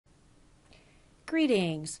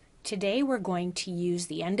Greetings! Today we're going to use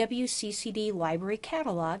the NWCCD Library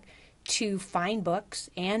Catalog to find books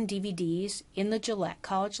and DVDs in the Gillette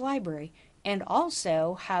College Library, and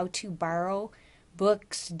also how to borrow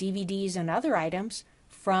books, DVDs, and other items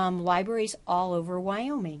from libraries all over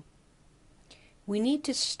Wyoming. We need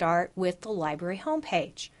to start with the library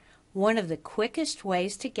homepage. One of the quickest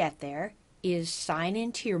ways to get there is sign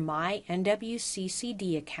into your My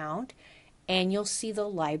NWCCD account, and you'll see the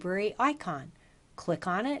library icon. Click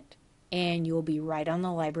on it and you'll be right on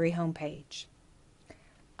the library homepage.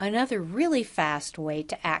 Another really fast way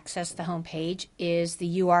to access the homepage is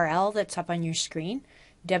the URL that's up on your screen,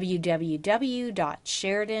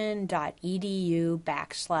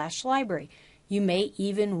 www.sheridan.edu/library. You may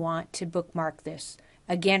even want to bookmark this.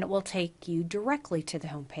 Again, it will take you directly to the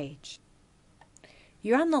homepage.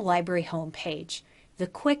 You're on the library homepage. The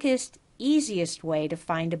quickest, easiest way to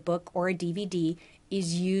find a book or a DVD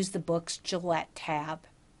is use the Books Gillette tab.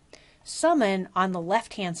 Summon on the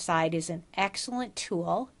left-hand side is an excellent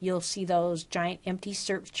tool. You'll see those giant empty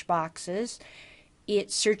search boxes. It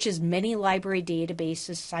searches many library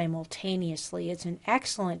databases simultaneously. It's an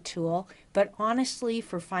excellent tool, but honestly,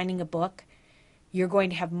 for finding a book, you're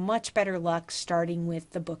going to have much better luck starting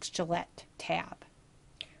with the Books Gillette tab.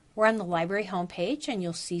 We're on the library homepage, and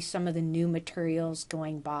you'll see some of the new materials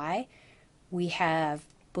going by. We have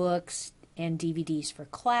books and DVDs for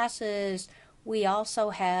classes. We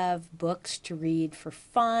also have books to read for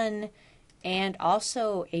fun, and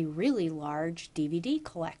also a really large DVD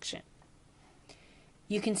collection.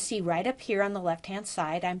 You can see right up here on the left-hand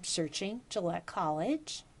side, I'm searching Gillette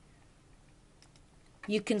College.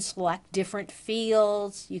 You can select different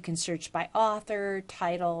fields. You can search by author,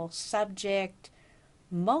 title, subject.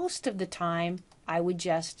 Most of the time, I would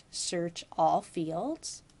just search all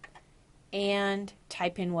fields and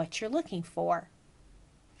type in what you're looking for.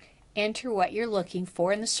 Enter what you're looking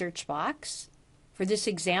for in the search box. For this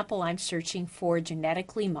example, I'm searching for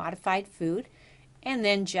genetically modified food, and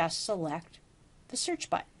then just select the search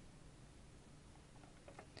button.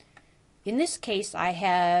 In this case, I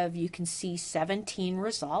have, you can see 17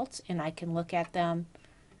 results, and I can look at them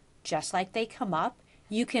just like they come up.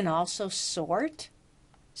 You can also sort.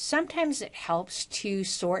 Sometimes it helps to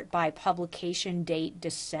sort by publication date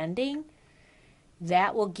descending.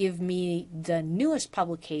 That will give me the newest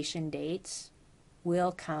publication dates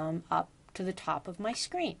will come up to the top of my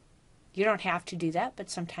screen. You don't have to do that, but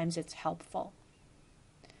sometimes it's helpful.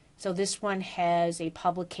 So this one has a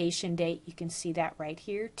publication date. You can see that right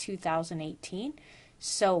here, 2018,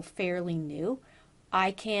 so fairly new.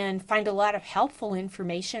 I can find a lot of helpful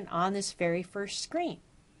information on this very first screen.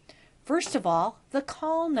 First of all, the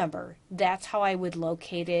call number. That's how I would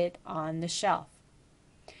locate it on the shelf.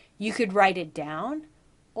 You could write it down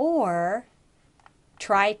or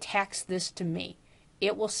try text this to me.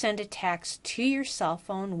 It will send a text to your cell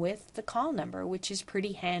phone with the call number, which is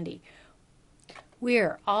pretty handy.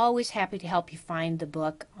 We're always happy to help you find the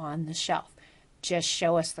book on the shelf. Just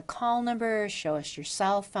show us the call number, show us your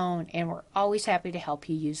cell phone, and we're always happy to help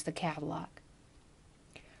you use the catalog.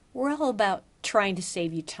 We're all about trying to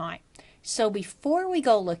save you time. So before we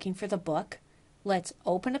go looking for the book, let's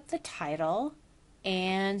open up the title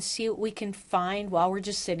and see what we can find while we're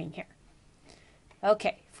just sitting here.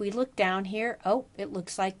 Okay, if we look down here, oh, it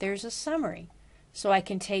looks like there's a summary. So I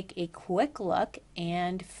can take a quick look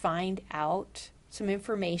and find out some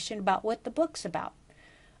information about what the book's about.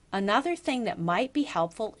 Another thing that might be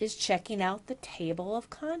helpful is checking out the table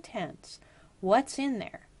of contents. What's in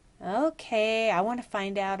there? Okay, I want to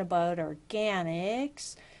find out about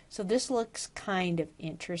organics. So this looks kind of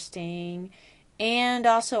interesting. And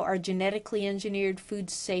also, are genetically engineered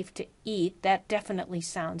foods safe to eat? That definitely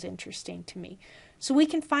sounds interesting to me. So we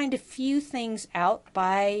can find a few things out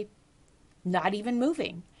by not even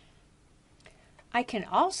moving. I can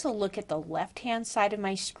also look at the left-hand side of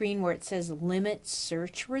my screen where it says Limit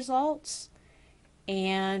Search Results.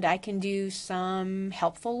 And I can do some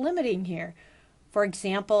helpful limiting here. For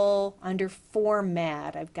example, under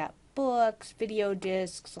Format, I've got books, video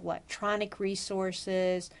discs, electronic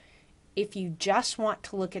resources. If you just want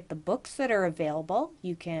to look at the books that are available,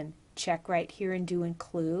 you can check right here and do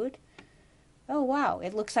Include. Oh wow,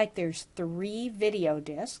 it looks like there's 3 video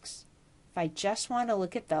discs. If I just want to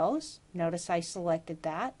look at those, notice I selected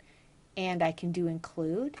that, and I can do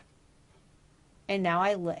Include. And now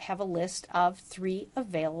I have a list of 3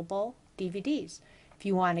 available DVDs. If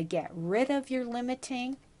you want to get rid of your limiting,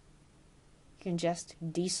 you can just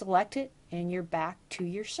deselect it and you're back to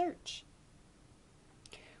your search.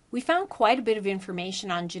 We found quite a bit of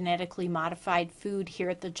information on genetically modified food here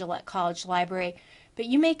at the Gillette College Library, but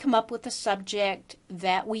you may come up with a subject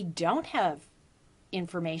that we don't have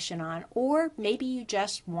information on, or maybe you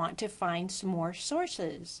just want to find some more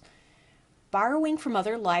sources. Borrowing from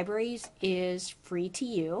other libraries is free to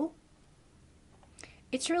you.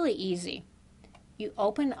 It's really easy. You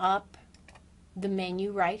open up the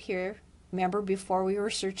menu right here. Remember, before we were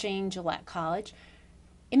searching Gillette College,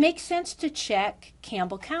 it makes sense to check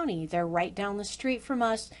Campbell County. They're right down the street from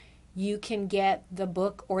us. You can get the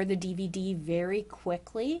book or the DVD very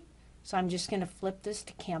quickly. So I'm just going to flip this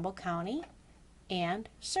to Campbell County and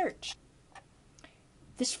search.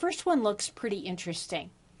 This first one looks pretty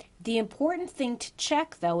interesting. The important thing to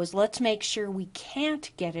check, though, is let's make sure we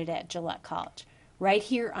can't get it at Gillette College. Right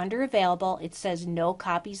here under Available, it says no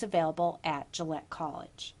copies available at Gillette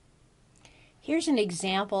College. Here's an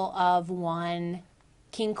example of one,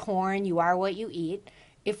 King Corn, You Are What You Eat.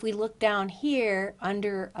 If we look down here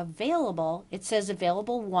under Available, it says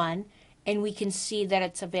Available 1, and we can see that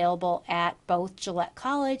it's available at both Gillette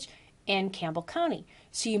College and Campbell County.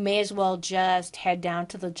 So you may as well just head down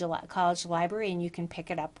to the Gillette College Library and you can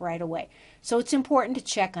pick it up right away. So it's important to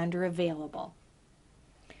check under Available.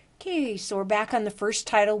 Okay, so we're back on the first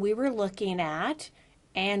title we were looking at,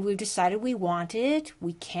 and we've decided we want it.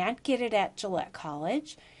 We can't get it at Gillette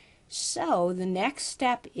College. So the next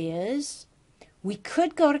step is we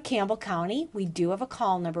could go to Campbell County. We do have a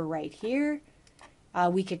call number right here.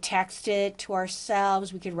 We could text it to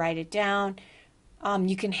ourselves. We could write it down.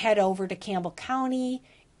 You can head over to Campbell County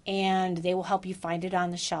and they will help you find it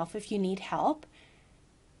on the shelf if you need help.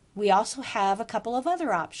 We also have a couple of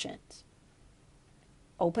other options.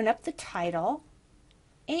 Open up the title,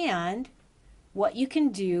 and what you can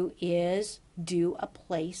do is do a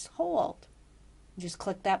place hold. Just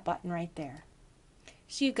click that button right there.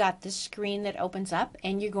 So you've got this screen that opens up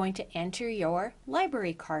and you're going to enter your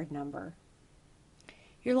library card number.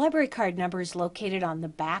 Your library card number is located on the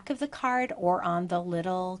back of the card or on the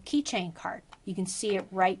little keychain card. You can see it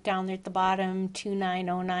right down there at the bottom,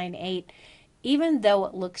 29098. Even though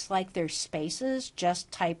it looks like there's spaces,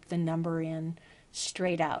 just type the number in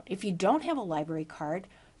straight out. If you don't have a library card,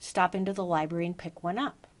 stop into the library and pick one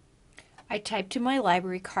up. I typed in my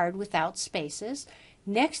library card without spaces.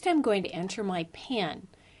 Next, I'm going to enter my PIN.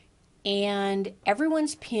 And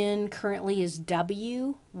everyone's PIN currently is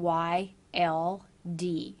WYLD,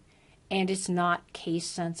 and it's not case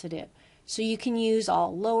sensitive. So you can use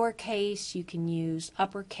all lowercase, you can use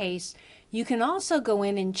uppercase. You can also go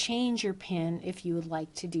in and change your PIN if you would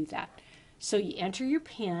like to do that. So you enter your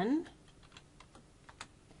PIN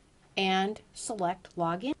and select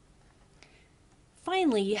Login.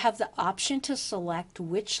 Finally, you have the option to select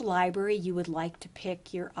which library you would like to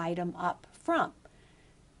pick your item up from.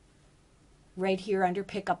 Right here under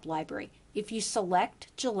Pickup Library. If you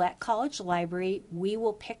select Gillette College Library, we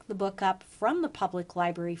will pick the book up from the public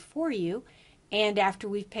library for you, and after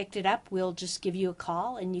we've picked it up, we'll just give you a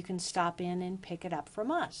call and you can stop in and pick it up from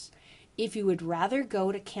us. If you would rather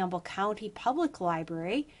go to Campbell County Public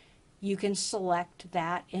Library, you can select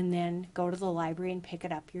that and then go to the library and pick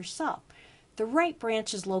it up yourself. The right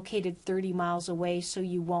branch is located 30 miles away, so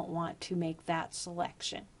you won't want to make that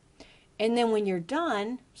selection. And then when you're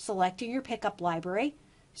done selecting your pickup library,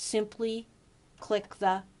 simply click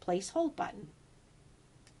the Place Hold button.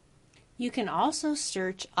 You can also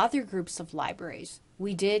search other groups of libraries.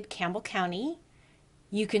 We did Campbell County.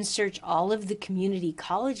 You can search all of the community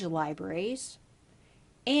college libraries.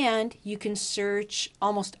 And you can search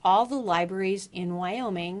almost all the libraries in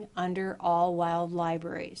Wyoming under All Wild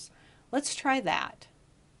Libraries. Let's try that.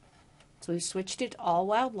 So we've switched it to All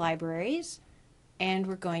Wild Libraries, and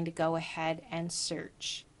we're going to go ahead and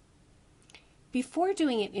search. Before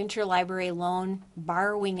doing an interlibrary loan,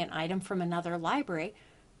 borrowing an item from another library,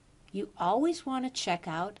 you always want to check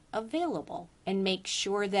out Available and make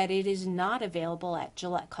sure that it is not available at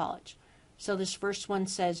Gillette College. So this first one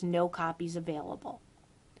says no copies available.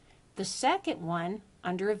 The second one,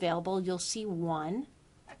 under Available, you'll see 1.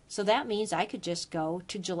 So that means I could just go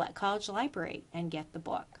to Gillette College Library and get the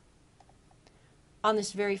book. On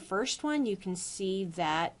this very first one, you can see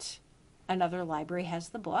that another library has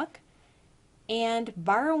the book. And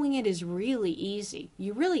borrowing it is really easy.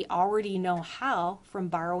 You really already know how from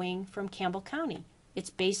borrowing from Campbell County. It's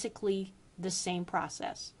basically the same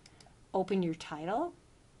process. Open your title,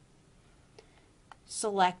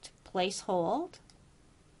 select Place Hold,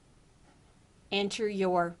 enter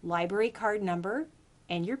your library card number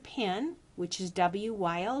and your PIN, which is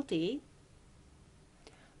WYLD.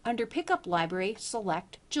 Under Pickup Library,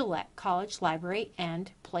 select Gillette College Library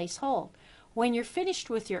and Place Hold. When you're finished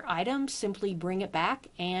with your item, simply bring it back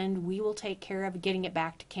and we will take care of getting it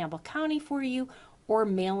back to Campbell County for you or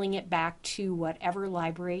mailing it back to whatever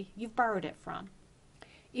library you've borrowed it from.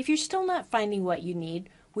 If you're still not finding what you need,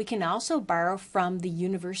 we can also borrow from the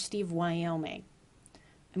University of Wyoming.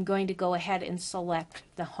 I'm going to go ahead and select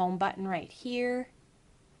the Home button right here.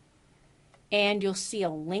 And you'll see a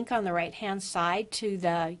link on the right-hand side to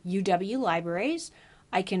the UW libraries.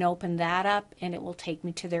 I can open that up and it will take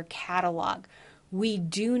me to their catalog. We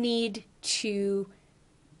do need to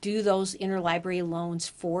do those interlibrary loans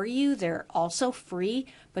for you. They're also free,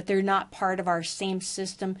 but they're not part of our same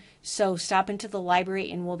system. So stop into the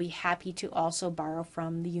library and we'll be happy to also borrow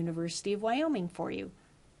from the University of Wyoming for you.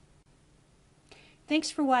 Thanks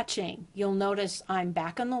for watching. You'll notice I'm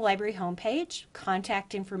back on the library homepage,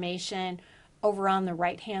 contact information over on the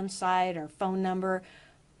right-hand side, our phone number.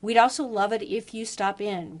 We'd also love it if you stop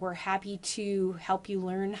in. We're happy to help you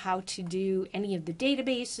learn how to do any of the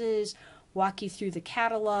databases, walk you through the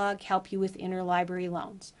catalog, help you with interlibrary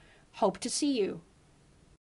loans. Hope to see you.